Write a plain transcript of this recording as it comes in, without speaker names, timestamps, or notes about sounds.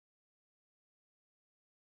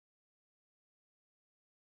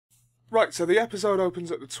Right, so the episode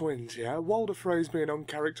opens at the twins, yeah? Walder Frey's being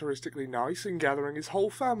uncharacteristically nice and gathering his whole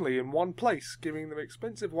family in one place, giving them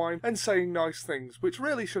expensive wine and saying nice things, which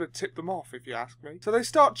really should have tipped them off, if you ask me. So they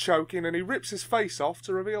start choking and he rips his face off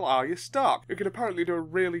to reveal Arya Stark, who can apparently do a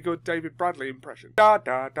really good David Bradley impression. Da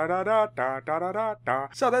da da da da da da da da da.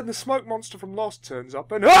 So then the smoke monster from Lost turns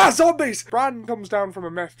up and zombies! Bran comes down from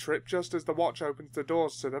a meth trip just as the Watch opens the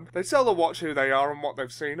doors to them. They tell the Watch who they are and what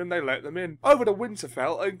they've seen and they let them in. Over to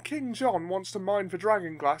Winterfell and King John wants to mine for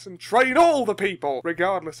dragonglass and train all the people,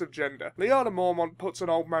 regardless of gender. Lyanna Mormont puts an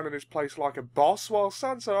old man in his place like a boss, while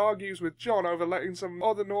Sansa argues with Jon over letting some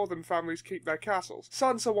other northern families keep their castles.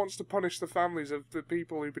 Sansa wants to punish the families of the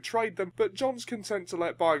people who betrayed them, but Jon's content to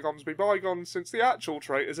let bygones be bygones since the actual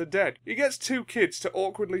traitors are dead. He gets 2 kids to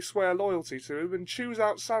awkwardly swear loyalty to him and chews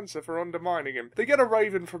out Sansa for undermining him. They get a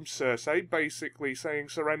raven from Cersei, basically saying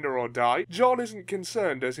surrender or die. Jon isn't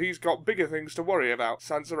concerned as he's got bigger things to worry about.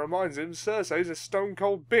 Sansa reminds him Cersei's a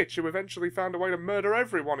stone-cold bitch who eventually found a way to murder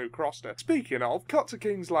everyone who crossed her. Speaking of, cut to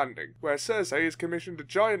King's Landing, where Cersei has commissioned a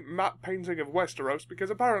giant map painting of Westeros because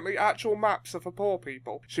apparently actual maps are for poor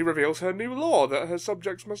people. She reveals her new law that her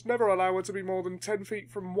subjects must never allow her to be more than 10 feet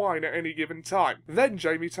from wine at any given time. Then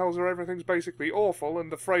Jaime tells her everything's basically awful and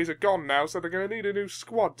the Freys are gone now, so they're going to need a new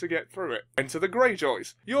squad to get through it. Enter the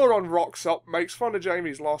Greyjoys. Euron rocks up, makes fun of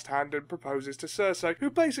Jaime's lost hand and proposes to Cersei, who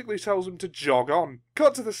basically tells him to jog on.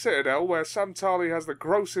 Cut to the Citadel, where Sam Tarly has the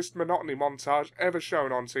grossest monotony montage ever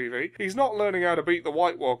shown on TV. He's not learning how to beat the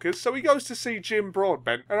White Walkers, so he goes to see Jim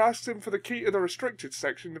Broadbent and asks him for the key to the restricted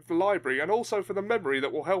section of the library and also for the memory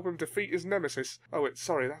that will help him defeat his nemesis. Oh,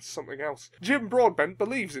 sorry, that's something else. Jim Broadbent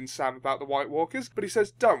believes in Sam about the White Walkers, but he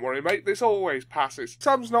says, don't worry mate, this always passes.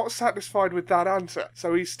 Sam's not satisfied with that answer,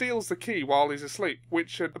 so he steals the key while he's asleep,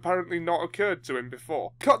 which had apparently not occurred to him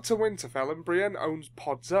before. Cut to Winterfell and Brienne owns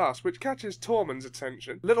Pod's ass, which catches Tormund's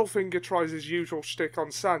attention. Littlefinger tries his usual shtick on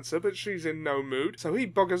Sansa, but she's in no mood, so he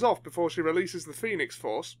buggers off before she releases the Phoenix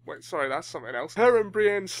Force. Wait, sorry, that's something else. Her and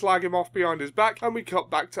Brienne slag him off behind his back, and we cut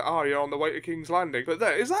back to Arya on the way to King's Landing. But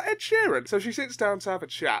there, is that Ed Sheeran? So she sits down to have a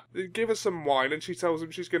chat. They give her some wine, and she tells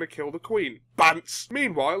him she's going to kill the Queen. Bants!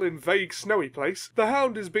 Meanwhile, in vague snowy place, the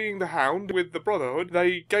Hound is being the Hound with the Brotherhood.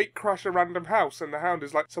 They gate crash a random house, and the Hound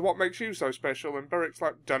is like, so what makes you so special? And Beric's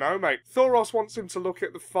like, dunno mate. Thoros wants him to look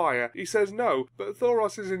at the fire. He says no, but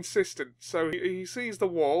Thoros is insistent, so he sees the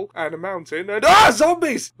wall and a mountain, and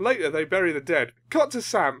zombies! Later they bury the dead. Cut to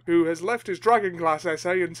Sam, who has left his dragonglass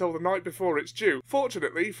essay until the night before it's due.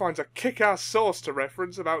 Fortunately, he finds a kick-ass source to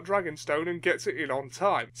reference about Dragonstone and gets it in on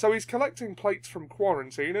time. So he's collecting plates from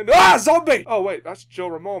quarantine and zombie! Oh wait, that's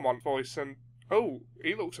Jorah Mormont's voice, and oh,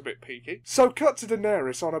 he looks a bit peaky. So cut to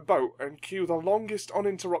Daenerys on a boat and cue the longest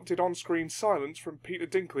uninterrupted on-screen silence from Peter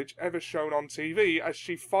Dinklage ever shown on TV as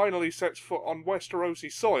she finally sets foot on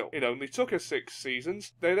Westerosi soil. It only took her 6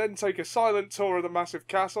 seasons. They then take a silent tour of the massive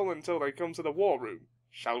castle until they come to the war room.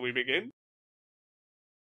 Shall we begin?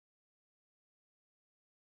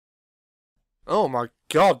 Oh my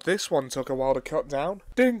god, this one took a while to cut down.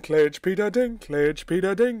 Dinklage, Peter Dinklage,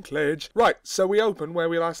 Peter Dinklage. Right, so we open where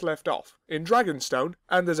we last left off, in Dragonstone,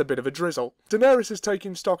 and there's a bit of a drizzle. Daenerys is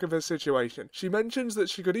taking stock of her situation. She mentions that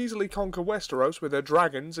she could easily conquer Westeros with her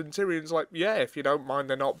dragons, and Tyrion's like, yeah, if you don't mind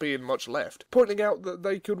there not being much left, pointing out that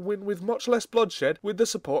they could win with much less bloodshed with the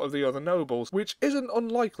support of the other nobles, which isn't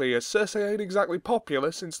unlikely as Cersei ain't exactly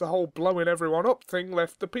popular since the whole blowing everyone up thing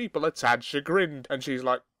left the people a tad chagrined. And she's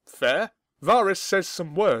like, fair? Varys says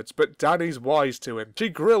some words, but Dany's wise to him. She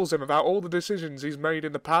grills him about all the decisions he's made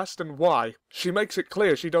in the past and why. She makes it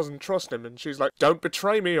clear she doesn't trust him, and she's like, don't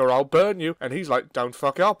betray me or I'll burn you. And he's like, don't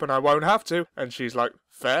fuck up and I won't have to. And she's like,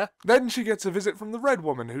 fair. Then she gets a visit from the Red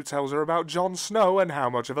Woman who tells her about Jon Snow and how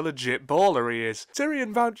much of a legit baller he is.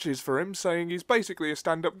 Tyrion vouches for him, saying he's basically a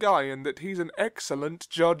stand-up guy and that he's an excellent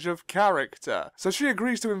judge of character. So she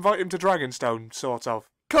agrees to invite him to Dragonstone, sort of.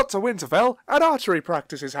 Cut to Winterfell, and archery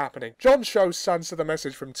practice is happening. Jon shows Sansa the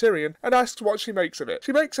message from Tyrion and asks what she makes of it.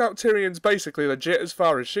 She makes out Tyrion's basically legit as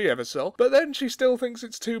far as she ever saw, but then she still thinks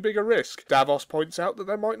it's too big a risk. Davos points out that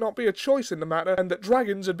there might not be a choice in the matter and that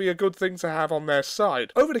dragons would be a good thing to have on their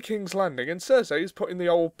side. Over to King's Landing, and Cersei is putting the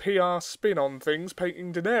old PR spin on things,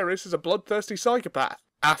 painting Daenerys as a bloodthirsty psychopath.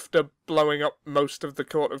 After blowing up most of the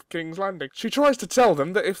court of King's Landing. She tries to tell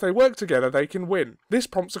them that if they work together they can win. This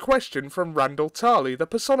prompts a question from Randall Tarly, the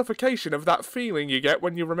personification of that feeling you get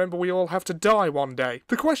when you remember we all have to die one day.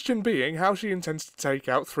 The question being how she intends to take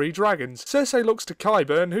out 3 dragons. Cersei looks to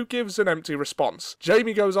Qyburn, who gives an empty response.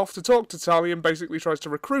 Jaime goes off to talk to Tarly and basically tries to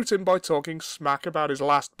recruit him by talking smack about his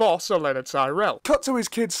last boss, Olenna Tyrell. Cut to his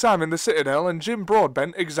kid Sam in the Citadel and Jim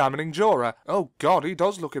Broadbent examining Jorah. Oh god, he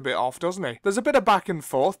does look a bit off, doesn't he? There's a bit of back and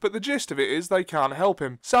forth, but the gist gist of it is they can't help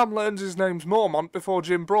him. Sam learns his name's Mormont before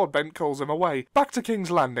Jim Broadbent calls him away. Back to King's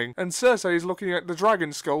Landing, and Cersei is looking at the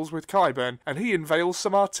dragon skulls with Qyburn, and he unveils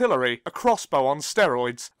some artillery, a crossbow on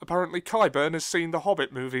steroids. Apparently Qyburn has seen the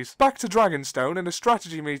Hobbit movies. Back to Dragonstone, and a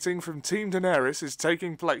strategy meeting from Team Daenerys is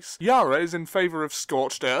taking place. Yara is in favour of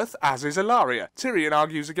Scorched Earth, as is Ilaria. Tyrion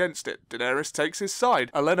argues against it. Daenerys takes his side.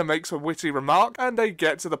 Olenna makes a witty remark, and they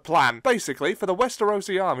get to the plan. Basically, for the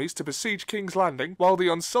Westerosi armies to besiege King's Landing, while the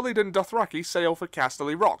Unsullied and Dothraki sail for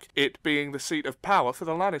Casterly Rock, it being the seat of power for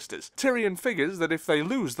the Lannisters. Tyrion figures that if they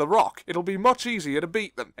lose the Rock, it'll be much easier to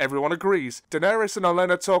beat them. Everyone agrees. Daenerys and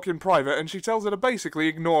Olenna talk in private, and she tells her to basically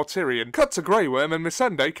ignore Tyrion. Cut to Grey Worm, and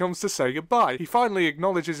Missandei comes to say goodbye. He finally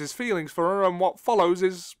acknowledges his feelings for her, and what follows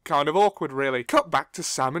is kind of awkward, really. Cut back to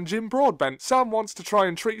Sam and Jim Broadbent. Sam wants to try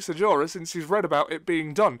and treat Jorah since he's read about it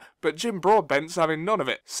being done, but Jim Broadbent's having none of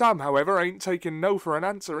it. Sam, however, ain't taking no for an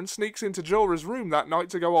answer and sneaks into Jorah's room that night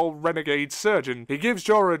to go all renegade surgeon. He gives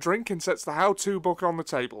Jorah a drink and sets the how-to book on the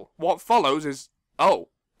table. What follows is... Oh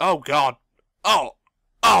God. Oh,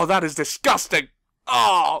 that is disgusting.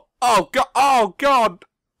 Oh God.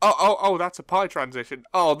 Oh, that's a pie transition.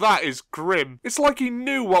 Oh, that is grim. It's like he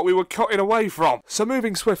knew what we were cutting away from. So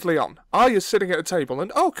moving swiftly on, Arya's sitting at a table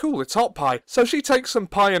and, oh cool, it's Hot Pie. So she takes some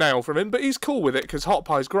pie and ale from him, but he's cool with it because Hot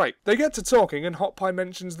Pie's great. They get to talking and Hot Pie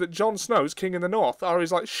mentions that Jon Snow's king in the north.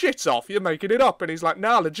 Arya's like, shit off, you're making it up. And he's like,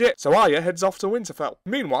 nah, legit. So Arya heads off to Winterfell.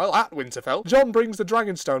 Meanwhile, at Winterfell, Jon brings the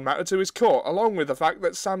Dragonstone matter to his court, along with the fact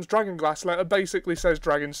that Sam's Dragonglass letter basically says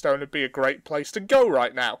Dragonstone would be a great place to go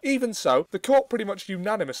right now. Even so, the court pretty much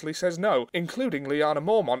unanimously says no, including Lyanna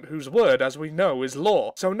Mormont, whose word, as we know, is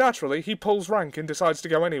law. So naturally, he pulls rank and decides to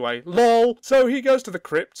go anyway. LOL! So he goes to the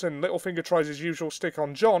crypt, and Littlefinger tries his usual stick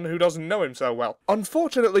on Jon, who doesn't know him so well.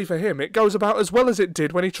 Unfortunately for him, it goes about as well as it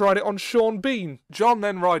did when he tried it on Sean Bean. Jon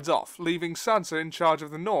then rides off, leaving Sansa in charge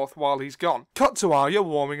of the north while he's gone. Cut to Arya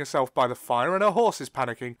warming herself by the fire, and her horse is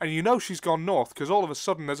panicking, and you know she's gone north because all of a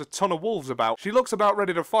sudden there's a ton of wolves about. She looks about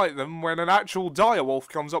ready to fight them when an actual direwolf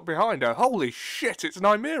comes up behind her. Holy shit, it's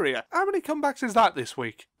Nymeria! How many comebacks is that this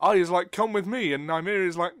week? Arya's like, come with me, and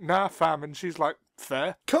Nymeria's like, nah fam, and she's like,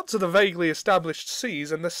 fair. Cut to the vaguely established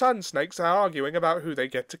seas, and the Sand Snakes are arguing about who they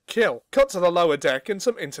get to kill. Cut to the lower deck, and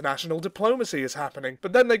some international diplomacy is happening,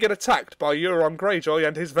 but then they get attacked by Euron Greyjoy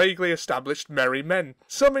and his vaguely established merry men.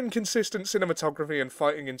 Some inconsistent cinematography and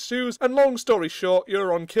fighting ensues, and long story short,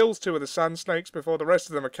 Euron kills two of the Sand Snakes before the rest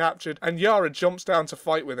of them are captured, and Yara jumps down to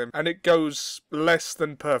fight with him, and it goes less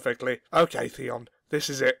than perfectly. Okay, Theon,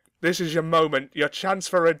 this is it. This is your moment, your chance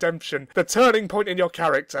for redemption, the turning point in your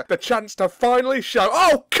character, the chance to finally show—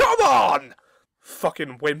 Oh, come on!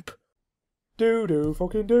 Fucking wimp. Do-do,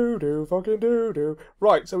 fucking do-do, fucking do-do.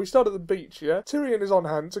 Right, so we start at the beach, yeah? Tyrion is on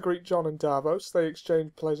hand to greet Jon and Davos. They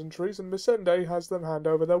exchange pleasantries, and Missandei has them hand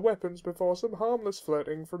over their weapons before some harmless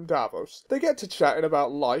flirting from Davos. They get to chatting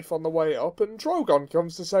about life on the way up, and Drogon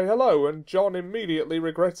comes to say hello, and Jon immediately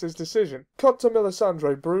regrets his decision. Cut to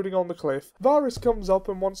Melisandre brooding on the cliff. Varys comes up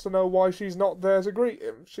and wants to know why she's not there to greet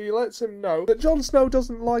him. She lets him know that Jon Snow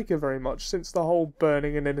doesn't like her very much since the whole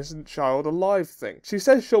burning an innocent child alive thing. She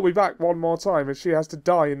says she'll be back one more time as she has to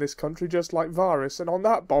die in this country just like Varys, and on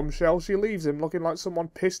that bombshell she leaves him looking like someone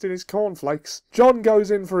pissed in his cornflakes. Jon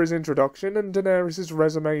goes in for his introduction, and Daenerys'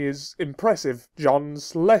 resume is impressive.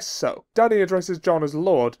 Jon's less so. Dany addresses Jon as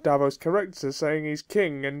Lord. Davos corrects her, saying he's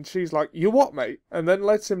king, and she's like, you what, mate? And then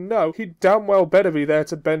lets him know he damn well better be there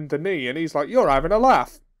to bend the knee, and he's like, you're having a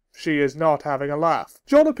laugh. She is not having a laugh.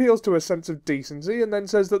 Jon appeals to a sense of decency and then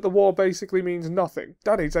says that the war basically means nothing.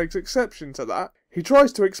 Dany takes exception to that. He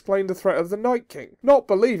tries to explain the threat of the Night King. Not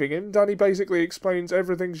believing him, Dany basically explains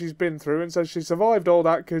everything she's been through and says she survived all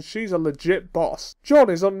that because she's a legit boss. Jon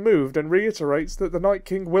is unmoved and reiterates that the Night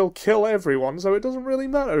King will kill everyone, so it doesn't really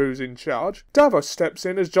matter who's in charge. Davos steps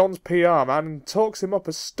in as Jon's PR man and talks him up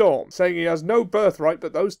a storm, saying he has no birthright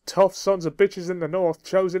but those tough sons of bitches in the north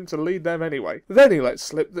chose him to lead them anyway. Then he lets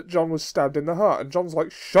slip that Jon was stabbed in the heart, and Jon's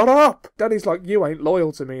like, shut up! Dany's like, you ain't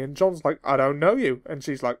loyal to me, and Jon's like, I don't know you, and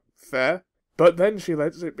she's like, fair. But then she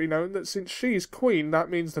lets it be known that since she's queen,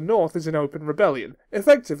 that means the North is in open rebellion,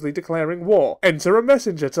 effectively declaring war. Enter a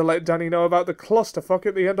messenger to let Dany know about the clusterfuck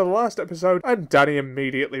at the end of the last episode, and Dany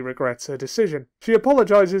immediately regrets her decision. She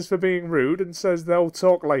apologises for being rude and says they'll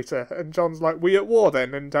talk later, and Jon's like, we at war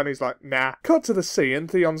then? And Dany's like, nah. Cut to the sea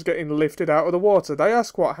and Theon's getting lifted out of the water. They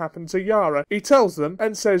ask what happened to Yara. He tells them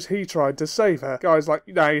and says he tried to save her. Guy's like,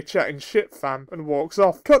 nah, you're chatting shit, fam, and walks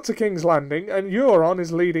off. Cut to King's Landing, and Euron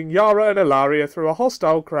is leading Yara and Elaria Ilaria through a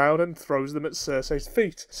hostile crowd and throws them at Cersei's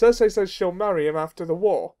feet. Cersei says she'll marry him after the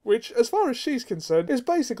war, which, as far as she's concerned, is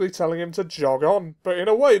basically telling him to jog on, but in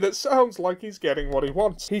a way that sounds like he's getting what he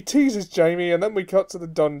wants. He teases Jaime, and then we cut to the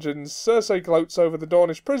dungeons. Cersei gloats over the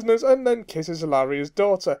Dornish prisoners and then kisses Ilaria's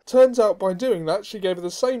daughter. Turns out by doing that, she gave her the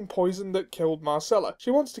same poison that killed Marcella. She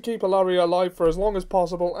wants to keep Ilaria alive for as long as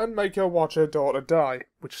possible and make her watch her daughter die,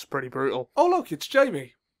 which is pretty brutal. Oh look, it's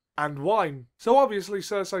Jaime. And wine. So obviously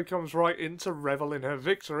Cersei comes right in to revel in her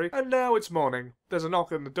victory, and now it's morning. There's a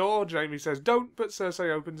knock on the door, Jaime says don't, but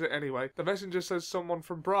Cersei opens it anyway. The messenger says someone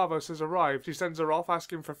from Braavos has arrived. She sends her off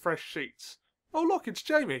asking for fresh sheets. Oh look, it's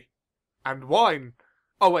Jaime. And wine.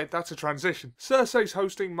 Oh wait, that's a transition. Cersei's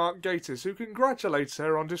hosting Mark Gatiss, who congratulates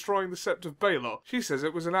her on destroying the Sept of Baelor. She says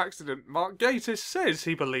it was an accident. Mark Gatiss says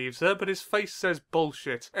he believes her, but his face says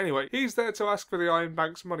bullshit. Anyway, he's there to ask for the Iron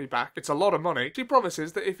Bank's money back. It's a lot of money. She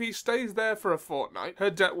promises that if he stays there for a fortnight,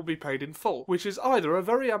 her debt will be paid in full, which is either a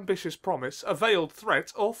very ambitious promise, a veiled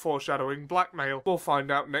threat, or foreshadowing blackmail. We'll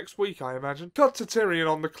find out next week, I imagine. Cut to Tyrion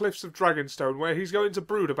on the cliffs of Dragonstone, where he's going to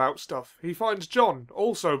brood about stuff. He finds Jon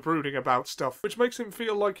also brooding about stuff, which makes him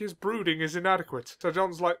feel like his brooding is inadequate. So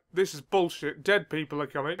Jon's like, this is bullshit, dead people are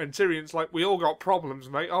coming, and Tyrion's like, we all got problems,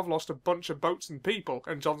 mate, I've lost a bunch of boats and people,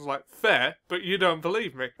 and Jon's like, fair, but you don't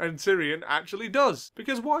believe me, and Tyrion actually does,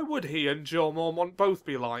 because why would he and Jorah Mormont both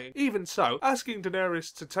be lying? Even so, asking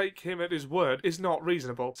Daenerys to take him at his word is not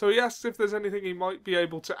reasonable, so he asks if there's anything he might be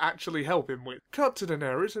able to actually help him with. Cut to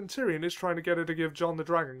Daenerys, and Tyrion is trying to get her to give Jon the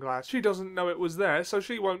dragon glass. She doesn't know it was there, so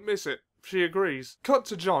she won't miss it. She agrees. Cut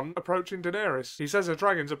to Jon approaching Daenerys. He says her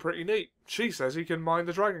dragons are pretty neat. She says he can mine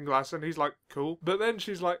the dragon glass, and he's like, cool. But then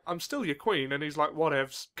she's like, I'm still your queen, and he's like,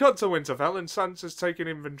 whatevs. Cut to Winterfell, and Sansa's taking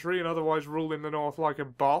inventory and otherwise ruling the North like a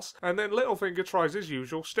boss, and then Littlefinger tries his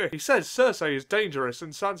usual shtick. He says Cersei is dangerous,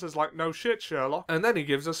 and Sansa's like, no shit, Sherlock. And then he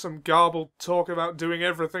gives us some garbled talk about doing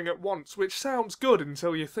everything at once, which sounds good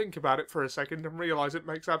until you think about it for a second and realise it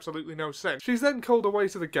makes absolutely no sense. She's then called away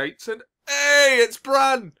to the gates, and hey, it's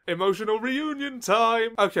Bran! Emotional reunion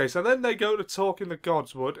time! Okay, so then they go to talk in the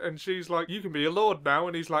Godswood, and she's like, you can be a lord now,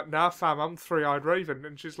 and he's like, nah fam, I'm Three-Eyed Raven,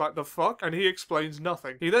 and she's like, the fuck? And he explains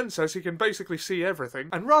nothing. He then says he can basically see everything,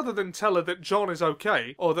 and rather than tell her that Jon is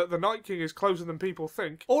okay, or that the Night King is closer than people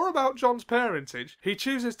think, or about Jon's parentage, he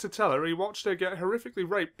chooses to tell her he watched her get horrifically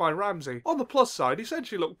raped by Ramsay. On the plus side, he said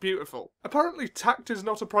she looked beautiful. Apparently tact is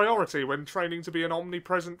not a priority when training to be an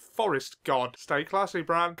omnipresent forest god. Stay classy,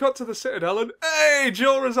 Bran. Cut to the Citadel, and hey,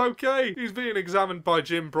 Jorah's okay! He's being examined by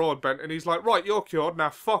Jim Broadbent, and he's like, right, you're cured, now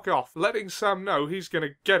fuck off. Letting Sam know he's gonna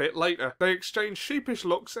get it later. They exchange sheepish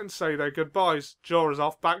looks and say their goodbyes. Jorah's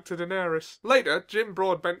off back to Daenerys. Later, Jim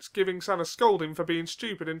Broadbent's giving Sam a scolding for being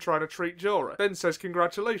stupid and trying to treat Jorah. Then says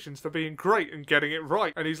congratulations for being great and getting it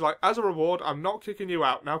right. And he's like, as a reward, I'm not kicking you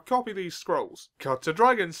out, now copy these scrolls. Cut to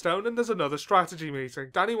Dragonstone, and there's another strategy meeting.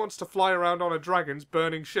 Dany wants to fly around on her dragons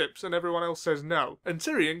burning ships, and everyone else says no. And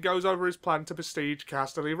Tyrion goes over his plan to besiege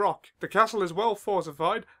Casterly Rock. The castle is well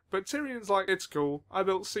fortified, but Tyrion's like, it's cool, I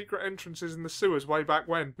built secret entrances in the sewers way back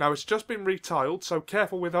when. Now it's just been retiled, so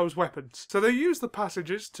careful with those weapons. So they use the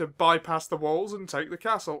passages to bypass the walls and take the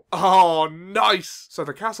castle. Oh, nice! So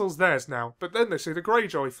the castle's theirs now, but then they see the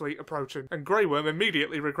Greyjoy fleet approaching, and Grey Worm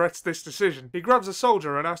immediately regrets this decision. He grabs a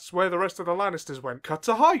soldier and asks where the rest of the Lannisters went. Cut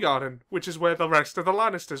to Highgarden, which is where the rest of the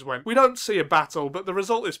Lannisters went. We don't see a battle, but the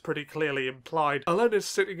result is pretty clearly implied. Olenna's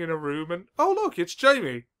sitting in a room and, oh look, it's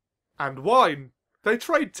Jaime. And wine. They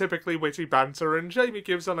trade typically witty banter, and Jaime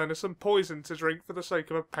gives Olenna some poison to drink for the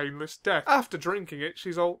sake of a painless death. After drinking it,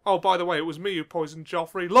 she's all, oh, by the way, it was me who poisoned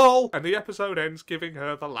Joffrey, lol! And the episode ends giving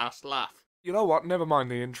her the last laugh. You know what, never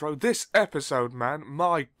mind the intro. This episode, man,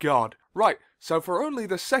 my god. Right, so for only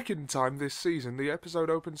the second time this season, the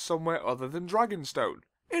episode opens somewhere other than Dragonstone.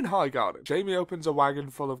 In Highgarden, Jaime opens a wagon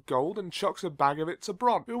full of gold and chucks a bag of it to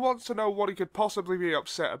Bronn, who wants to know what he could possibly be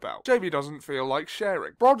upset about. Jaime doesn't feel like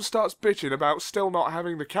sharing. Bronn starts bitching about still not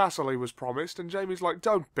having the castle he was promised, and Jaime's like,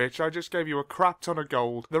 don't bitch, I just gave you a crap ton of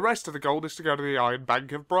gold. The rest of the gold is to go to the Iron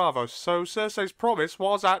Bank of Braavos, so Cersei's promise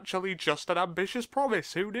was actually just an ambitious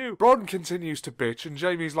promise, who knew? Bronn continues to bitch, and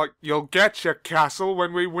Jaime's like, you'll get your castle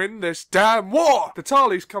when we win this damn war! The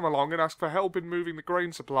Tarleys come along and ask for help in moving the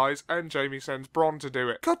grain supplies, and Jaime sends Bronn to do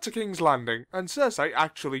it. Cut to King's Landing, and Cersei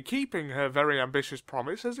actually keeping her very ambitious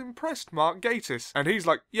promise has impressed Mark Gatiss, and he's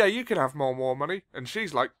like, yeah, you can have more war money, and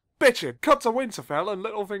she's like, bitchin'. Cut to Winterfell, and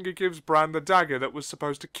Littlefinger gives Bran the dagger that was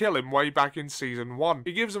supposed to kill him way back in Season 1.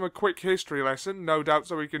 He gives him a quick history lesson, no doubt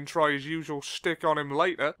so he can try his usual shtick on him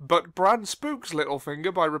later, but Bran spooks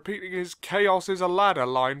Littlefinger by repeating his chaos is a ladder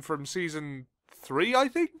line from Season 3, I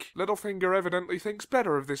think? Littlefinger evidently thinks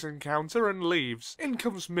better of this encounter and leaves. In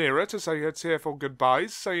comes Mira to say her tearful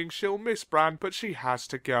goodbyes, saying she'll miss Bran, but she has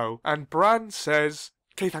to go. And Bran says,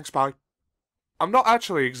 "Okay, thanks, bye." I'm not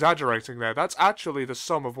actually exaggerating there, that's actually the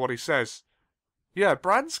sum of what he says. Yeah,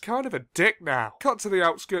 Bran's kind of a dick now. Cut to the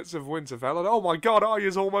outskirts of Winterfell and oh my god,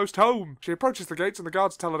 Arya's almost home. She approaches the gates and the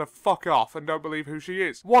guards tell her to fuck off and don't believe who she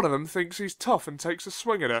is. One of them thinks he's tough and takes a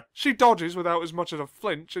swing at her. She dodges without as much as a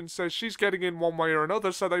flinch and says she's getting in one way or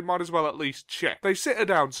another, so they might as well at least check. They sit her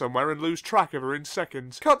down somewhere and lose track of her in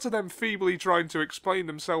seconds. Cut to them feebly trying to explain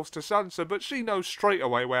themselves to Sansa, but she knows straight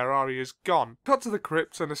away where Arya's gone. Cut to the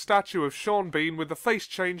crypts and a statue of Sean Bean with the face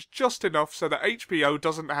changed just enough so that HBO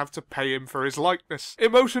doesn't have to pay him for his likeness.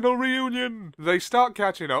 Emotional reunion! They start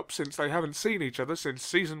catching up since they haven't seen each other since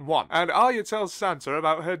season 1, and Arya tells Sansa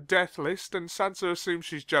about her death list and Sansa assumes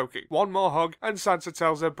she's joking. One more hug and Sansa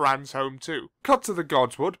tells her Bran's home too. Cut to the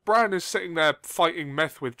Godswood. Bran is sitting there fighting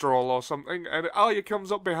meth withdrawal or something and Arya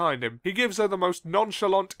comes up behind him. He gives her the most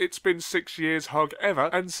nonchalant "it's been 6 years" hug ever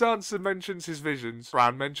and Sansa mentions his visions.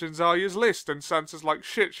 Bran mentions Arya's list and Sansa's like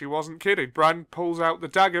shit, she wasn't kidding. Bran pulls out the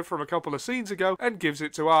dagger from a couple of scenes ago and gives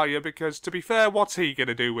it to Arya because, to be fair, what's he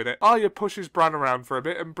gonna do with it? Arya pushes Bran around for a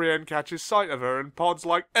bit and Brienne catches sight of her and Pod's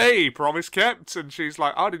like, "Hey, promise kept," and she's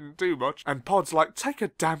like, "I didn't do much," and Pod's like, "Take a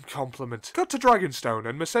damn compliment." Cut to Dragonstone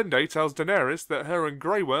and Missandei tells Daenerys that her and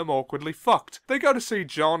Grey Worm awkwardly fucked. They go to see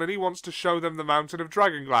Jon and he wants to show them the Mountain of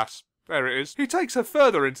Dragonglass. There it is. He takes her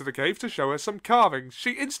further into the cave to show her some carvings.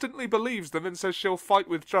 She instantly believes them and says she'll fight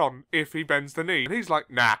with Jon if he bends the knee. And he's like,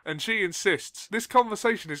 nah. And she insists. This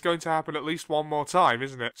conversation is going to happen at least one more time,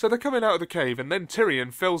 isn't it? So they're coming out of the cave and then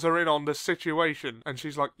Tyrion fills her in on the situation. And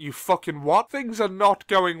she's like, "You fucking what?" Things are not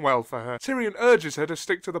going well for her. Tyrion urges her to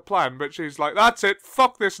stick to the plan, but she's like, "That's it.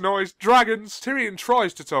 Fuck this noise. Dragons." Tyrion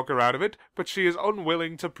tries to talk her out of it, but she is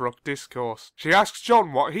unwilling to brook discourse. She asks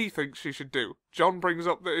Jon what he thinks she should do. Jon brings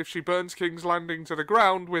up that if she burns King's Landing to the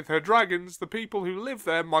ground with her dragons, the people who live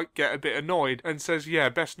there might get a bit annoyed, and says, yeah,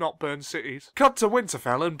 best not burn cities. Cut to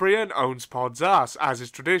Winterfell and Brienne owns Pod's ass, as is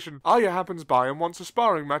tradition. Arya happens by and wants a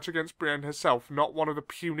sparring match against Brienne herself, not one of the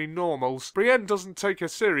puny normals. Brienne doesn't take her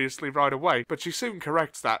seriously right away, but she soon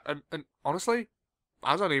corrects that, and honestly,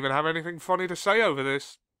 I don't even have anything funny to say over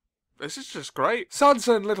this. This is just great.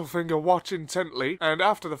 Sansa and Littlefinger watch intently, and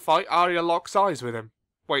after the fight, Arya locks eyes with him.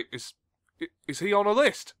 Wait, is he on a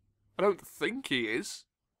list? I don't think he is.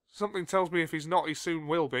 Something tells me if he's not, he soon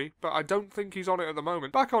will be, but I don't think he's on it at the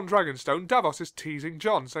moment. Back on Dragonstone, Davos is teasing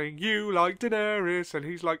Jon, saying, "You like Daenerys," and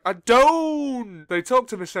he's like, "I don't!" They talk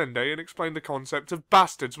to Missandei and explain the concept of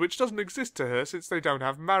bastards, which doesn't exist to her since they don't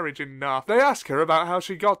have marriage in Narth. They ask her about how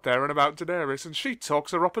she got there and about Daenerys, and she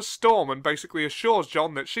talks her up a storm and basically assures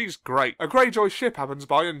Jon that she's great. A Greyjoy ship happens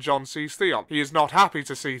by and Jon sees Theon. He is not happy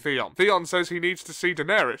to see Theon. Theon says he needs to see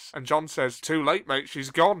Daenerys, and Jon says, "Too late, mate,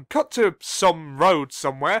 she's gone." Cut to some road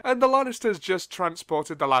somewhere, and the Lannisters just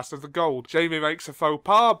transported the last of the gold. Jaime makes a faux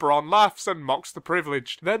pas, Bronn laughs and mocks the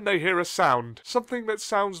privileged. Then they hear a sound. Something that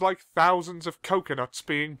sounds like thousands of coconuts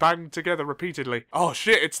being banged together repeatedly. Oh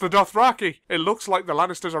shit, it's the Dothraki! It looks like the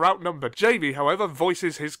Lannisters are outnumbered. Jaime, however,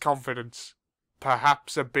 voices his confidence.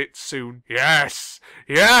 Perhaps a bit soon. Yes!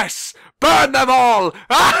 Yes! Burn them all!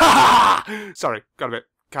 Ah! Sorry, got a bit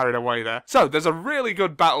carried away there. So, there's a really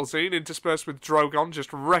good battle scene interspersed with Drogon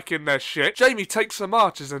just wrecking their shit. Jaime takes some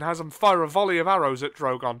archers and has them fire a volley of arrows at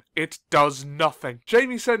Drogon. It does nothing.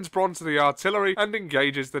 Jaime sends Bronn to the artillery and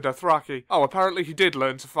engages the Dothraki. Oh, apparently he did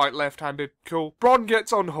learn to fight left-handed. Cool. Bronn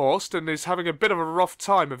gets unhorsed and is having a bit of a rough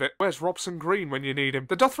time of it. Where's Robson Green when you need him?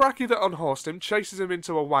 The Dothraki that unhorsed him chases him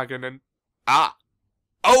into a wagon and... Ah!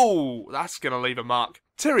 Oh! That's gonna leave a mark.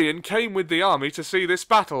 Tyrion came with the army to see this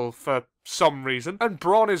battle, for some reason, and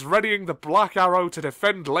Bronn is readying the Black Arrow to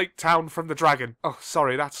defend Lake Town from the dragon. Oh,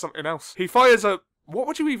 sorry, that's something else. He fires a... what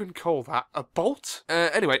would you even call that? A bolt?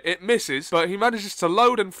 Anyway, it misses, but he manages to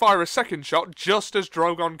load and fire a second shot just as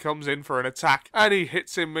Drogon comes in for an attack, and he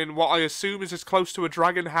hits him in what I assume is as close to a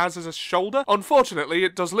dragon has as a shoulder. Unfortunately,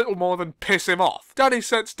 it does little more than piss him off. Dany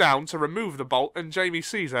sets down to remove the bolt, and Jaime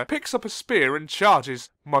sees her, picks up a spear and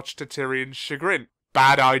charges, much to Tyrion's chagrin.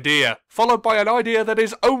 Bad idea. Followed by an idea that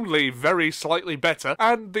is only very slightly better,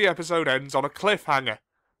 and the episode ends on a cliffhanger.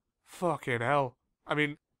 Fucking hell. I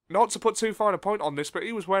mean, not to put too fine a point on this, but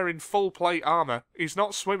he was wearing full plate armour. He's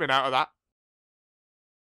not swimming out of that.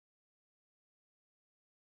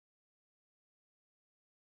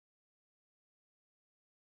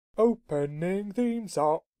 Opening theme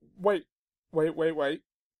song. Wait.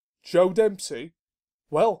 Joe Dempsey?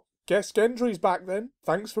 Well, guess Gendry's back then.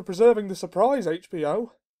 Thanks for preserving the surprise,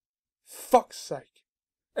 HBO. Fuck's sake.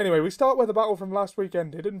 Anyway, we start where the battle from last week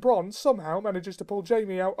ended, and Bronn somehow manages to pull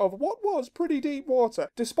Jaime out of what was pretty deep water,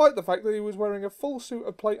 despite the fact that he was wearing a full suit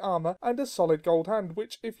of plate armour and a solid gold hand,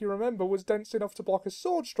 which, if you remember, was dense enough to block a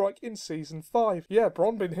sword strike in Season 5. Yeah,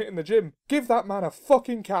 Bronn been hitting the gym. Give that man a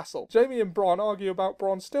fucking castle. Jaime and Bronn argue about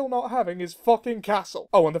Bronn still not having his fucking castle.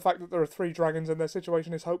 Oh, and the fact that there are 3 dragons and their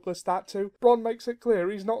situation is hopeless, that too. Bronn makes it clear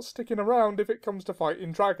he's not sticking around if it comes to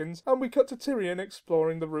fighting dragons, and we cut to Tyrion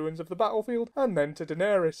exploring the ruins of the battlefield, and then to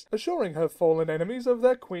Daenerys, assuring her fallen enemies of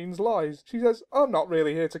their queen's lies. She says, "I'm not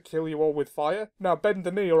really here to kill you all with fire. Now bend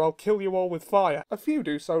the knee or I'll kill you all with fire." A few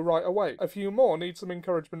do so right away. A few more need some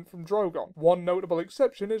encouragement from Drogon. One notable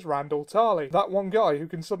exception is Randall Tarly, that one guy who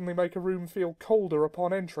can suddenly make a room feel colder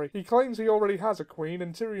upon entry. He claims he already has a queen,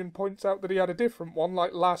 and Tyrion points out that he had a different one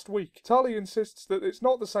like last week. Tarly insists that it's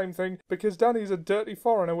not the same thing because Dany's a dirty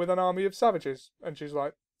foreigner with an army of savages, and she's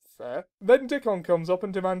like, fair. Then Dickon comes up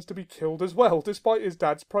and demands to be killed as well, despite his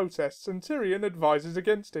dad's protests, and Tyrion advises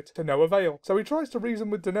against it, to no avail. So he tries to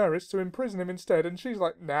reason with Daenerys to imprison him instead, and she's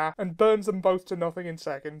like, nah, and burns them both to nothing in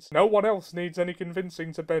seconds. No one else needs any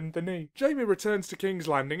convincing to bend the knee. Jaime returns to King's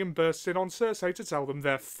Landing and bursts in on Cersei to tell them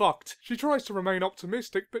they're fucked. She tries to remain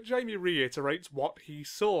optimistic, but Jaime reiterates what he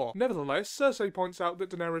saw. Nevertheless, Cersei points out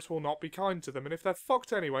that Daenerys will not be kind to them, and if they're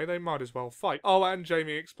fucked anyway, they might as well fight. Oh, and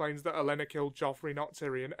Jaime explains that Olenna killed Joffrey, not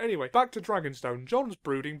Tyrion. Anyway, back to Dragonstone. Jon's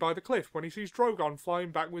brooding by the cliff when he sees Drogon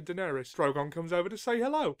flying back with Daenerys. Drogon comes over to say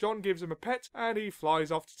hello. Jon gives him a pet, and he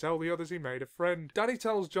flies off to tell the others he made a friend. Dany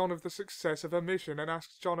tells Jon of the success of her mission and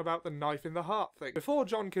asks Jon about the knife in the heart thing. Before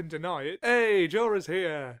Jon can deny it, "Hey, Jorah's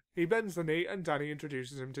here!" He bends the knee and Dany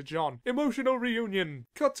introduces him to Jon. Emotional reunion.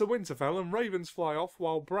 Cut to Winterfell and ravens fly off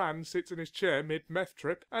while Bran sits in his chair mid-meth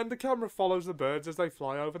trip, and the camera follows the birds as they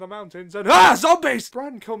fly over the mountains, and zombies!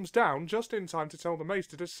 Bran comes down just in time to tell the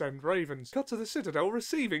maester to send ravens. Cut to the Citadel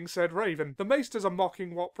receiving said raven. The maesters are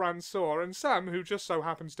mocking what Bran saw, and Sam, who just so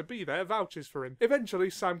happens to be there, vouches for him. Eventually,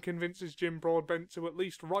 Sam convinces Jim Broadbent to at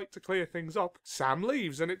least write to clear things up. Sam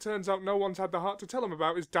leaves, and it turns out no one's had the heart to tell him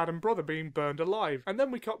about his dad and brother being burned alive. And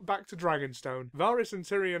then we cut back to Dragonstone. Varys and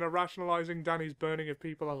Tyrion are rationalising Dany's burning of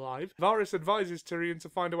people alive. Varys advises Tyrion to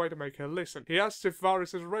find a way to make her listen. He asks if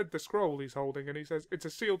Varys has read the scroll he's holding, and he says it's a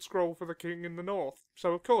sealed scroll for the king in the north.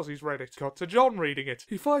 So of course he's read it. Cut to Jon reading it.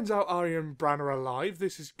 He finds out Arya and Bran are alive.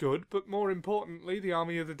 This is good, but more importantly, the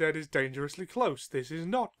army of the dead is dangerously close. This is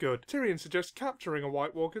not good. Tyrion suggests capturing a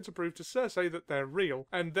White Walker to prove to Cersei that they're real,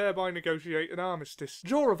 and thereby negotiate an armistice.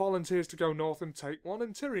 Jorah volunteers to go north and take one,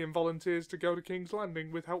 and Tyrion volunteers to go to King's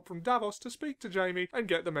Landing with help from Davos to speak to Jaime and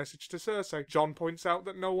get the message to Cersei. Jon points out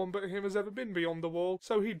that no one but him has ever been beyond the wall,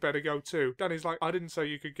 so he'd better go too. Dany's like, I didn't say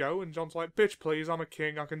you could go, and Jon's like, bitch please, I'm a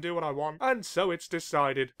king, I can do what I want. And so it's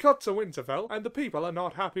decided. Cut to Winterfell, and the people are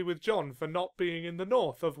not happy with Jon for not being in the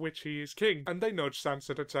north, of which he is king, and they nudge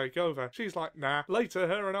Sansa to take over. She's like, nah. Later,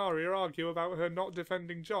 her and Arya argue about her not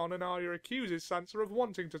defending Jon, and Arya accuses Sansa of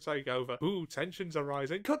wanting to take over. Ooh, tensions are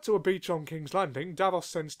rising. Cut to a beach on King's Landing. Davos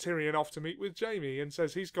sends Tyrion off to meet with Jaime and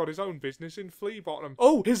says he's got his own business in Flea Bottom.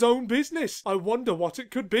 Oh, his own business! I wonder what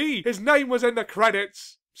it could be. His name was in the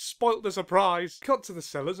credits! Spoilt the surprise. Cut to the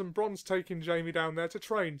cellars and Bronn's taking Jaime down there to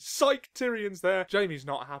train. Psych! Tyrion's there. Jaime's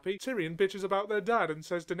not happy. Tyrion bitches about their dad and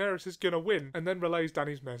says Daenerys is gonna win, and then relays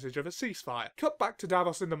Dany's message of a ceasefire. Cut back to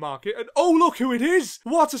Davos in the market, and oh look who it is!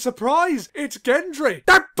 What a surprise! It's Gendry!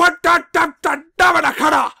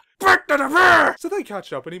 So they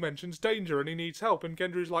catch up and he mentions danger and he needs help, and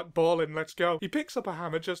Gendry's like, ballin', let's go. He picks up a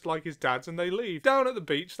hammer just like his dad's and they leave. Down at the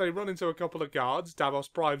beach they run into a couple of guards. Davos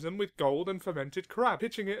bribes them with gold and fermented crab,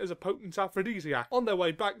 pitching it as a potent aphrodisiac. On their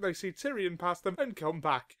way back they see Tyrion pass them and come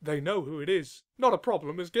back. They know who it is. Not a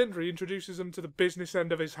problem, as Gendry introduces them to the business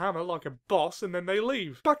end of his hammer like a boss, and then they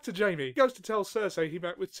leave. Back to Jaime. He goes to tell Cersei he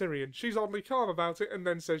met with Tyrion. She's oddly calm about it and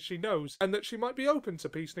then says she knows, and that she might be open to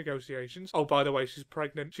peace negotiations. Oh, by the way, she's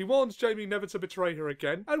pregnant. She warns Jaime never to betray her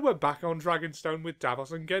again, and we're back on Dragonstone with Davos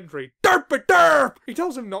and Gendry. Derp! He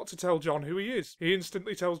tells him not to tell Jon who he is. He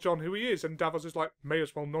instantly tells Jon who he is, and Davos is like, may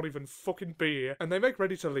as well not even fucking be here. And they make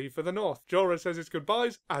ready to leave for the north. Jorah says his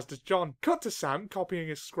goodbyes, as does Jon. Cut to Sam copying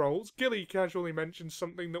his scrolls. Gilly casually mentions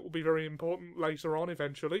something that will be very important later on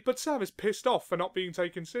eventually, but Sam is pissed off for not being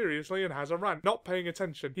taken seriously and has a rant, not paying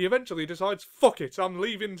attention. He eventually decides, fuck it, I'm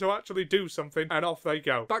leaving to actually do something, and off they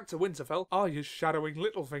go. Back to Winterfell, Arya's shadowing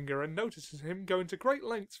Littlefinger and notices him going to great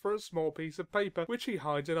lengths for a small piece of paper, which he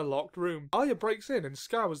hides in a locked room. Arya breaks in and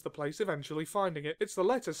scours the place, eventually finding it. It's the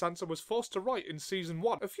letter Sansa was forced to write in Season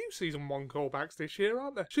 1. A few Season 1 callbacks this year,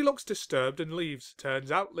 aren't there? She looks disturbed and leaves. Turns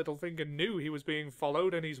out Littlefinger knew he was being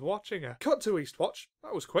followed and he's watching her. Cut to Eastwatch.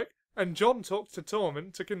 That was quick. And Jon talks to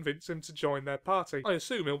Tormund to convince him to join their party. I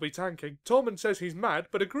assume he'll be tanking. Tormund says he's mad,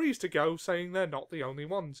 but agrees to go, saying they're not the only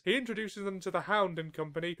ones. He introduces them to the Hound and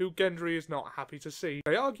company, who Gendry is not happy to see.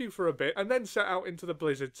 They argue for a bit, and then set out into the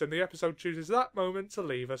blizzards, and the episode chooses that moment to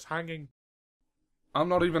leave us hanging. I'm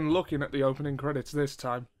not even looking at the opening credits this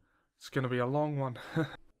time. It's gonna be a long one.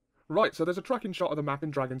 Right, so there's a tracking shot of the map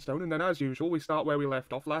in Dragonstone, and then as usual we start where we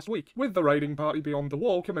left off last week, with the raiding party beyond the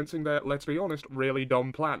wall commencing their, let's be honest, really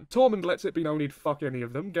dumb plan. Tormund lets it be known he'd fuck any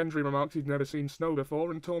of them, Gendry remarks he'd never seen snow before,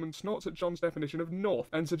 and Tormund snorts at Jon's definition of north,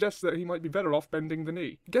 and suggests that he might be better off bending the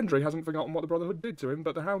knee. Gendry hasn't forgotten what the Brotherhood did to him,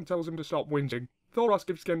 but the Hound tells him to stop whinging. Thoros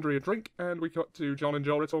gives Gendry a drink, and we cut to Jon and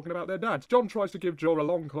Jorah talking about their dads. Jon tries to give Jorah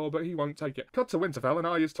Longclaw, but he won't take it. Cut to Winterfell, and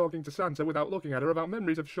Arya is talking to Sansa without looking at her about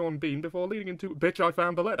memories of Sean Bean before leading into "Bitch, I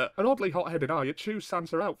found the letter." An oddly hot-headed Arya chews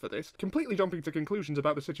Sansa out for this, completely jumping to conclusions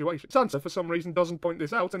about the situation. Sansa, for some reason, doesn't point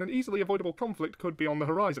this out, and an easily avoidable conflict could be on the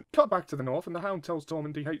horizon. Cut back to the north, and the Hound tells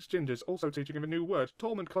Tormund he hates gingers, also teaching him a new word.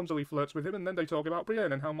 Tormund clumsily flirts with him, and then they talk about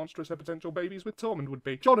Brienne and how monstrous her potential babies with Tormund would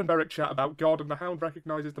be. Jon and Beric chat about God, and the Hound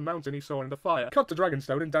recognises the mountain he saw in the fire. Cut to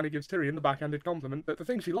Dragonstone, and Dany gives Tyrion the backhanded compliment that the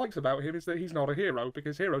thing she likes about him is that he's not a hero,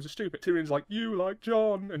 because heroes are stupid. Tyrion's like, "You like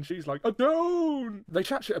Jon," and she's like, "I don't!" They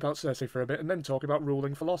chat shit about Cersei for a bit, and then talk about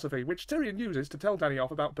ruling philosophy, which Tyrion uses to tell Dany off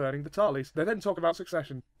about burning the Tarleys. They then talk about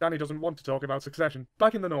succession. Dany doesn't want to talk about succession.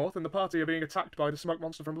 Back in the north, and the party are being attacked by the smoke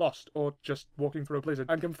monster from Lost, or just walking through a blizzard,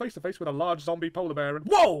 and come face to face with a large zombie polar bear, and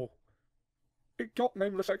whoa! It got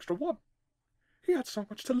Nameless Extra 1. He had so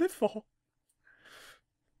much to live for.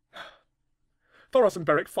 Thoros and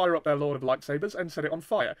Beric fire up their Lord of Lightsabers and set it on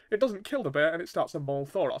fire. It doesn't kill the bear and it starts to maul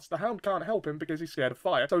Thoros. The Hound can't help him because he's scared of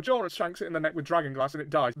fire, so Jorah shanks it in the neck with dragonglass and it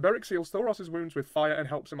dies. Beric seals Thoros' wounds with fire and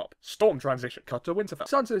helps him up. Storm transition. Cut to Winterfell.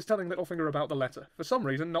 Sansa is telling Littlefinger about the letter, for some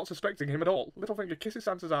reason not suspecting him at all. Littlefinger kisses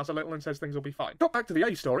Sansa's ass a little and says things will be fine. Cut back to the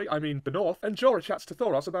A story, I mean the north, and Jorah chats to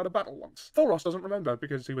Thoros about a battle once. Thoros doesn't remember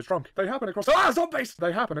because he was drunk. They happen across zombies!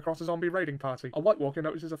 They happen across a zombie raiding party. A White Walker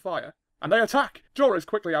notices a fire, and they attack! Jorah is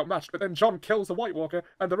quickly outmatched, but then Jon kills the White Walker,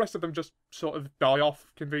 and the rest of them just sort of die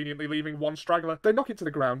off, conveniently leaving one straggler. They knock it to the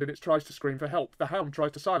ground and it tries to scream for help. The Hound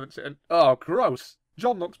tries to silence it and... oh, gross!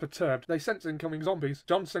 Jon looks perturbed. They sense incoming zombies.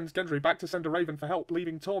 Jon sends Gendry back to send a raven for help,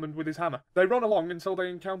 leaving Tormund with his hammer. They run along until they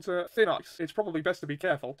encounter thin ice. It's probably best to be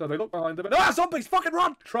careful, so they look behind them and... zombies! Fucking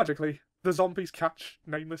run! Tragically, the zombies catch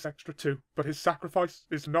Nameless Extra 2, but his sacrifice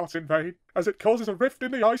is not in vain, as it causes a rift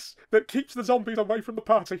in the ice that keeps the zombies away from the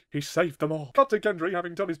party. He saved them all. Cut to Gendry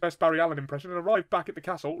having done his best Barry Allen impression and arrived back at the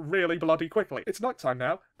castle really bloody quickly. It's nighttime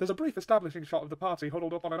now. There's a brief establishing shot of the party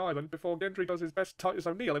huddled up on an island before Gendry does his best Titus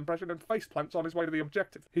O'Neill impression and face plants on his way to the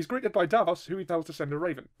objective. He's greeted by Davos, who he tells to send a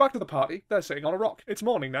raven. Back to the party, they're sitting on a rock. It's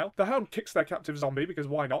morning now. The Hound kicks their captive zombie because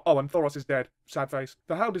why not? Oh, and Thoros is dead. Sad face.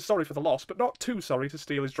 The Hound is sorry for the loss, but not too sorry to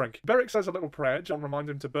steal his drink. Beric says a little prayer. Jon reminds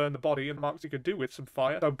him to burn the body and remarks he could do with some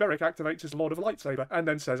fire, so Beric activates his Lord of Lightsaber, and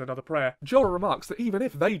then says another prayer. Jorah remarks that even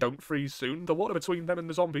if they don't freeze soon, the water between them and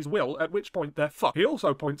the zombies will, at which point they're fucked. He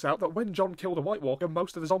also points out that when Jon killed a White Walker,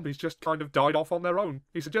 most of the zombies just kind of died off on their own.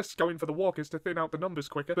 He suggests going for the walkers to thin out the numbers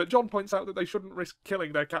quicker, but Jon points out that they shouldn't risk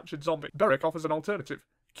killing their captured zombie. Beric offers an alternative.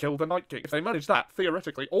 Kill the Night King. If they manage that,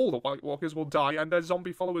 theoretically, all the White Walkers will die and their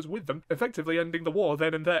zombie followers with them, effectively ending the war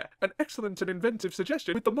then and there. An excellent and inventive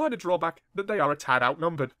suggestion, with the minor drawback that they are a tad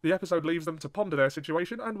outnumbered. The episode leaves them to ponder their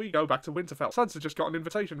situation, and we go back to Winterfell. Sansa just got an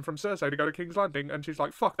invitation from Cersei to go to King's Landing, and she's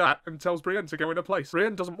like, fuck that, and tells Brienne to go in her place.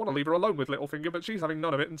 Brienne doesn't want to leave her alone with Littlefinger, but she's having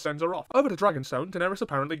none of it and sends her off. Over to Dragonstone, Daenerys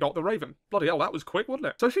apparently got the Raven. Bloody hell, that was quick, wasn't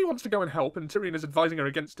it? So she wants to go and help, and Tyrion is advising her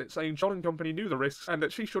against it, saying Jon and company knew the risks, and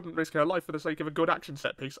that she shouldn't risk her life for the sake of a good action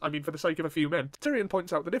set piece. I mean, for the sake of a few men. Tyrion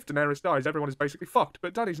points out that if Daenerys dies, everyone is basically fucked,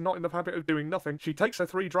 but Dany's not in the habit of doing nothing. She takes her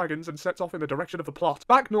 3 dragons and sets off in the direction of the plot.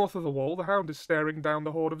 Back north of the wall, the Hound is staring down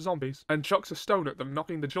the horde of zombies, and chucks a stone at them,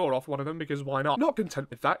 knocking the jaw off one of them because why not? Not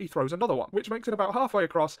content with that, he throws another one, which makes it about halfway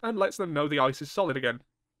across and lets them know the ice is solid again.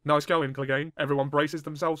 Nice going, Clegane. Everyone braces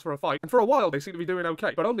themselves for a fight, and for a while they seem to be doing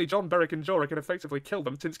okay, but only Jon, Beric and Jorah can effectively kill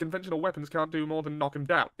them, since conventional weapons can't do more than knock them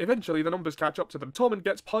down. Eventually, the numbers catch up to them. Tormund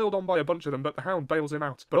gets piled on by a bunch of them, but the Hound bails him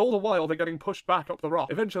out. But all the while, they're getting pushed back up the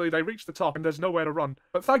rock. Eventually, they reach the top, and there's nowhere to run.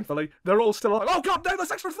 But thankfully, they're all still alive. Oh god, Nameless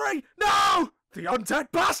Extra 3! No! The undead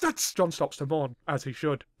bastards! Jon stops to mourn, as he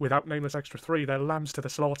should. Without Nameless Extra 3, they're lambs to the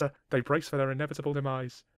slaughter. They brace for their inevitable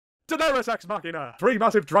demise. Daenerys Ex Machina! 3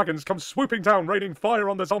 massive dragons come swooping down, raining fire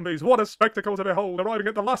on the zombies. What a spectacle to behold, arriving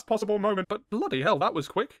at the last possible moment. But bloody hell, that was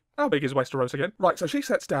quick. How big is Westeros again? Right, so she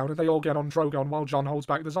sets down and they all get on Drogon while Jon holds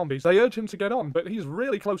back the zombies. They urge him to get on, but he's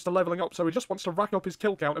really close to leveling up, so he just wants to rack up his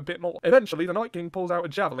kill count a bit more. Eventually, the Night King pulls out a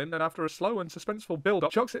javelin, and after a slow and suspenseful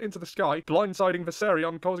build-up, chucks it into the sky, blindsiding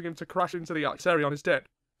Viserion, causing him to crash into the ice. Viserion is dead.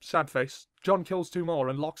 Sad face. Jon kills 2 more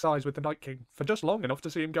and locks eyes with the Night King, for just long enough to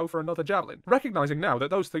see him go for another javelin. Recognizing now that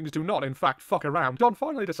those things do not in fact fuck around, Jon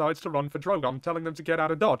finally decides to run for Drogon, telling them to get out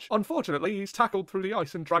of dodge. Unfortunately, he's tackled through the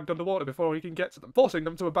ice and dragged underwater before he can get to them, forcing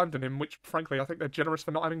them to abandon him, which frankly I think they're generous for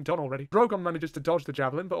not having done already. Drogon manages to dodge the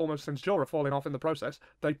javelin, but almost sends Jorah falling off in the process.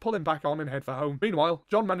 They pull him back on and head for home. Meanwhile,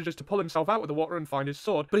 Jon manages to pull himself out of the water and find his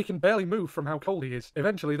sword, but he can barely move from how cold he is.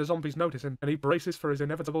 Eventually the zombies notice him, and he braces for his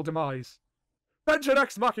inevitable demise. Benjen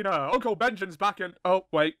ex machina! Uncle Benjen's back and— oh,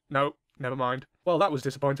 wait, no, never mind. Well, that was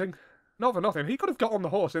disappointing. Not for nothing, he could have got on the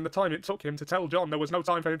horse in the time it took him to tell Jon there was no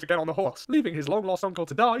time for him to get on the horse. Leaving his long-lost uncle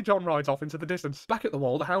to die, Jon rides off into the distance. Back at the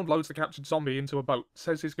wall, the Hound loads the captured zombie into a boat,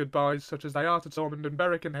 says his goodbyes, such as they are to Tormund and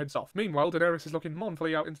Beric, and heads off. Meanwhile, Daenerys is looking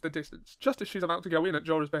mournfully out into the distance. Just as she's about to go in at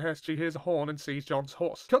Jorah's behest, she hears a horn and sees Jon's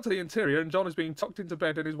horse. Cut to the interior, and Jon is being tucked into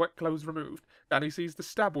bed and his wet clothes removed. Dany sees the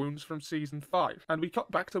stab wounds from season 5, and we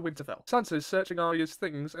cut back to Winterfell. Sansa's searching Arya's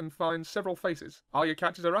things and finds several faces. Arya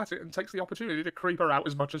catches her at it and takes the opportunity to creep her out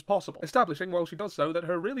as much as possible, establishing while she does so that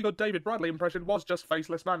her really good David Bradley impression was just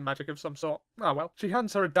faceless man magic of some sort. Ah well. She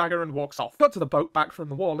hands her a dagger and walks off. Cut to the boat back from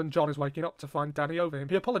the wall and Jon is waking up to find Dany over him.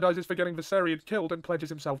 He apologises for getting Viserion killed and pledges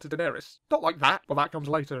himself to Daenerys. Not like that. Well, that comes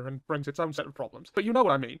later and brings its own set of problems. But you know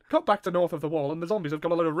what I mean. Cut back to north of the wall and the zombies have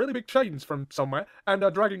got a load of really big chains from somewhere and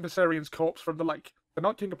are dragging Viserion's corpse from the lake. The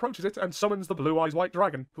Night King approaches it and summons the Blue Eyes White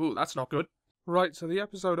Dragon. Ooh, that's not good. Right, so the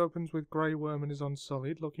episode opens with Grey Worm and his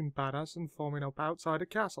Unsullied looking badass and forming up outside a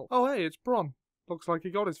castle. Oh hey, it's Bronn. Looks like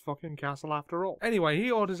he got his fucking castle after all. Anyway,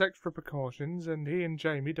 he orders extra precautions, and he and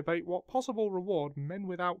Jaime debate what possible reward men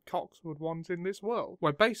without cocks would want in this world,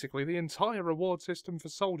 where basically the entire reward system for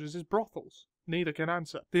soldiers is brothels. Neither can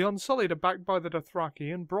answer. The Unsullied are backed by the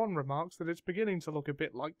Dothraki, and Bronn remarks that it's beginning to look a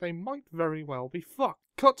bit like they might very well be fucked.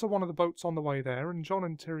 Cut to one of the boats on the way there, and Jon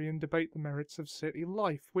and Tyrion debate the merits of city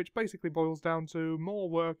life, which basically boils down to more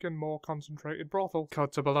work and more concentrated brothel.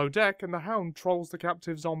 Cut to below deck, and the Hound trolls the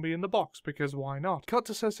captive zombie in the box, because why not? Cut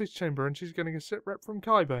to Cersei's chamber, and she's getting a sitrep from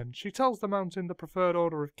Qyburn. She tells the Mountain the preferred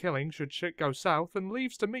order of killing should shit go south, and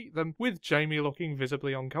leaves to meet them, with Jaime looking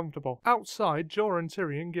visibly uncomfortable. Outside, Jorah and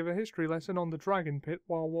Tyrion give a history lesson on the Dragon Pit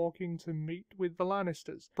while walking to meet with the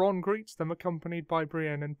Lannisters. Bronn greets them accompanied by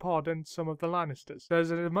Brienne and Pod and some of the Lannisters.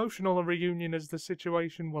 There's an emotional reunion as the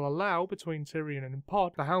situation will allow between Tyrion and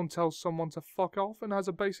Pod. The Hound tells someone to fuck off and has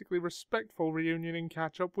a basically respectful reunion and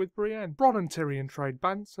catch up with Brienne. Bronn and Tyrion trade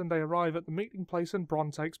bants and they arrive at the meeting place and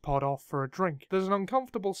Bronn takes Pod off for a drink. There's an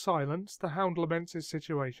uncomfortable silence, the Hound laments his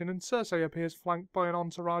situation and Cersei appears flanked by an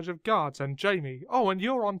entourage of guards and Jaime. Oh, and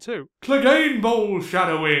Euron too. Clegane Bowl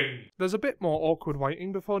shadowing! There's a bit more awkward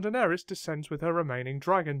waiting before Daenerys descends with her remaining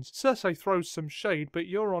dragons. Cersei throws some shade, but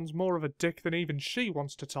Euron's more of a dick than even she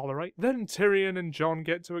wants to tolerate. Then Tyrion and Jon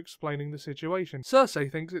get to explaining the situation.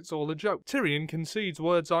 Cersei thinks it's all a joke. Tyrion concedes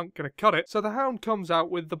words aren't gonna cut it, so the Hound comes out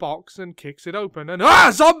with the box and kicks it open and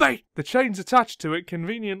zombie! The chains attached to it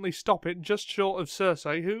conveniently stop it just short of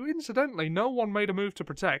Cersei, who incidentally no one made a move to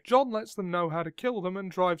protect. Jon lets them know how to kill them and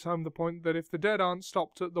drives home the point that if the dead aren't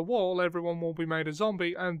stopped at the wall, everyone will be made a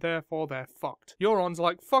zombie and therefore they're fucked. Euron's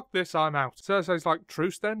like, fuck this, I'm out. Cersei's like,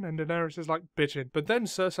 truce then? And Daenerys is like, bitchin'. But then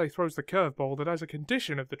Cersei throws the curveball that as a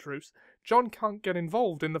condition of the truce, Jon can't get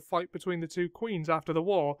involved in the fight between the two queens after the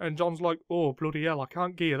war, and Jon's like, oh bloody hell, I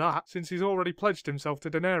can't gear that, since he's already pledged himself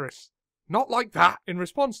to Daenerys. Not like that! In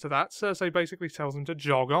response to that, Cersei basically tells him to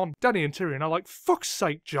jog on. Dany and Tyrion are like, fuck's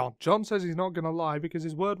sake, Jon! Jon says he's not gonna lie because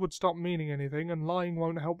his word would stop meaning anything and lying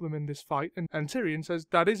won't help them in this fight, and Tyrion says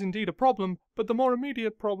that is indeed a problem, but the more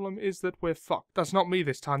immediate problem is that we're fucked. That's not me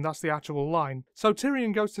this time, that's the actual line. So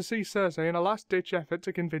Tyrion goes to see Cersei in a last-ditch effort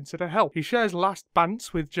to convince her to help. He shares last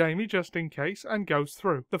bants with Jaime just in case, and goes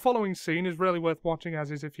through. The following scene is really worth watching as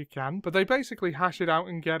is if you can, but they basically hash it out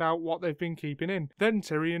and get out what they've been keeping in. Then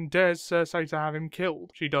Tyrion dares Cersei to have him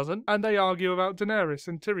killed. She doesn't, and they argue about Daenerys,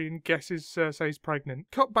 and Tyrion guesses Cersei's pregnant.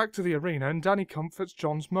 Cut back to the arena, and Dany comforts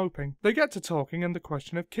Jon's moping. They get to talking, and the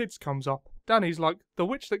question of kids comes up. Dany's like, the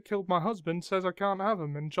witch that killed my husband says I can't have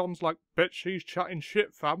him, and Jon's like, bet she's chatting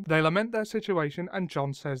shit, fam. They lament their situation, and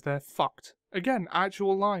Jon says they're fucked. Again,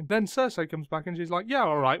 actual line. Then Cersei comes back and she's like, yeah,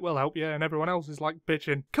 alright, we'll help you, and everyone else is like,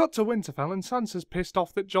 bitchin'. Cut to Winterfell and Sansa's pissed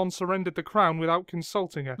off that Jon surrendered the crown without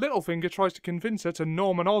consulting her. Littlefinger tries to convince her to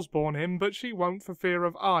Norman Osborn him, but she won't for fear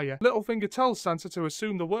of Arya. Littlefinger tells Sansa to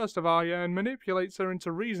assume the worst of Arya and manipulates her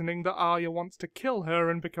into reasoning that Arya wants to kill her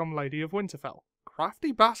and become Lady of Winterfell.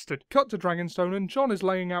 Crafty bastard. Cut to Dragonstone and Jon is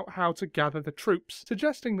laying out how to gather the troops,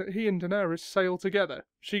 suggesting that he and Daenerys sail together.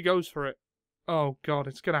 She goes for it. Oh god,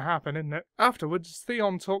 it's gonna happen, isn't it? Afterwards,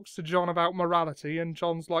 Theon talks to Jon about morality, and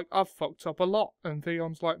Jon's like, I've fucked up a lot. And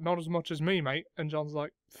Theon's like, not as much as me, mate. And Jon's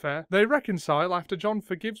like, Fair. They reconcile after John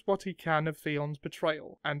forgives what he can of Theon's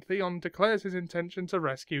betrayal, and Theon declares his intention to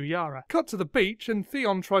rescue Yara. Cut to the beach, and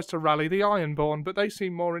Theon tries to rally the Ironborn, but they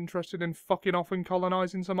seem more interested in fucking off and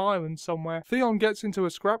colonising some island somewhere. Theon gets into a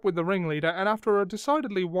scrap with the ringleader, and after a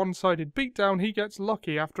decidedly one-sided beatdown, he gets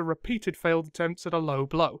lucky after repeated failed attempts at a low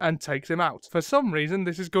blow, and takes him out. For some reason,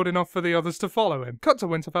 this is good enough for the others to follow him. Cut to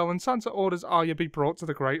Winterfell, and Sansa orders Arya be brought to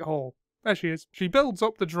the Great Hall. There she is. She builds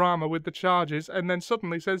up the drama with the charges and then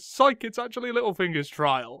suddenly says, "Psych, it's actually Littlefinger's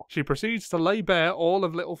trial." She proceeds to lay bare all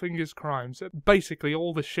of Littlefinger's crimes, basically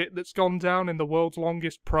all the shit that's gone down in the world's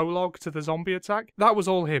longest prologue to the zombie attack. That was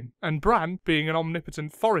all him, and Bran, being an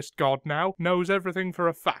omnipotent forest god now, knows everything for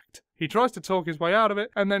a fact. He tries to talk his way out of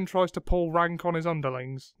it, and then tries to pull rank on his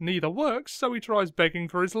underlings. Neither works, so he tries begging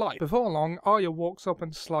for his life. Before long, Arya walks up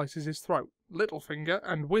and slices his throat. Littlefinger,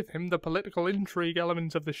 and with him the political intrigue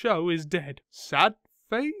element of the show, is dead. Sad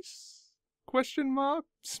face? Question mark?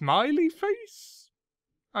 Smiley face?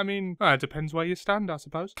 I mean, it depends where you stand, I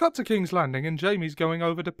suppose. Cut to King's Landing, and Jaime's going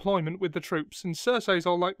over deployment with the troops, and Cersei's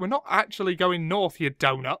all like, "We're not actually going north, you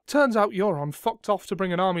donut." Turns out Euron fucked off to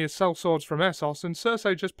bring an army of sellswords from Essos, and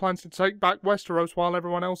Cersei just plans to take back Westeros while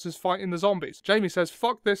everyone else is fighting the zombies. Jaime says,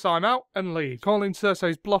 "Fuck this, I'm out," and leaves, calling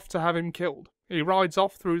Cersei's bluff to have him killed. He rides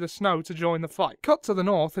off through the snow to join the fight. Cut to the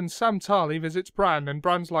north, and Sam Tarly visits Bran, and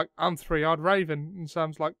Bran's like, "I'm 3-eyed Raven," and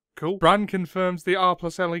Sam's like, "Cool." Bran confirms the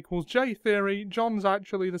R+L=J theory. Jon's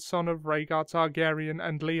actually the son of Rhaegar Targaryen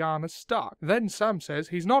and Lyanna Stark. Then Sam says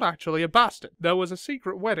he's not actually a bastard. There was a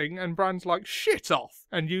secret wedding, and Bran's like, "Shit off,"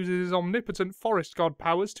 and uses his omnipotent forest god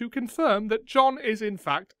powers to confirm that Jon is in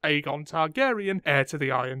fact Aegon Targaryen, heir to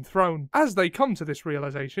the Iron Throne. As they come to this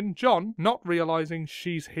realization, Jon, not realizing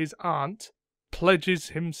she's his aunt,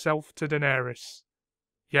 pledges himself to Daenerys.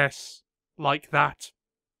 Yes, like that.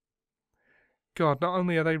 God, not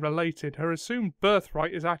only are they related, her assumed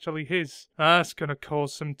birthright is actually his. That's gonna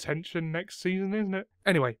cause some tension next season, isn't it?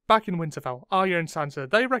 Anyway, back in Winterfell, Arya and Sansa,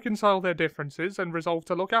 they reconcile their differences and resolve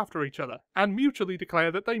to look after each other, and mutually declare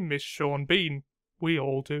that they miss Sean Bean. We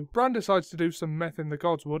all do. Bran decides to do some meth in the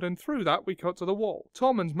Godswood, and through that we cut to the wall.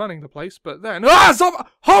 Tormund's manning the place, but then...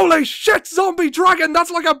 Holy shit, zombie dragon!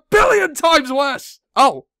 That's like 1,000,000,000 times worse!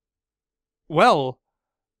 Oh. Well.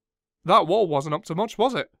 That wall wasn't up to much,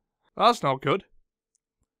 was it? That's not good.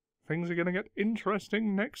 Things are gonna get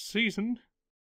interesting next season.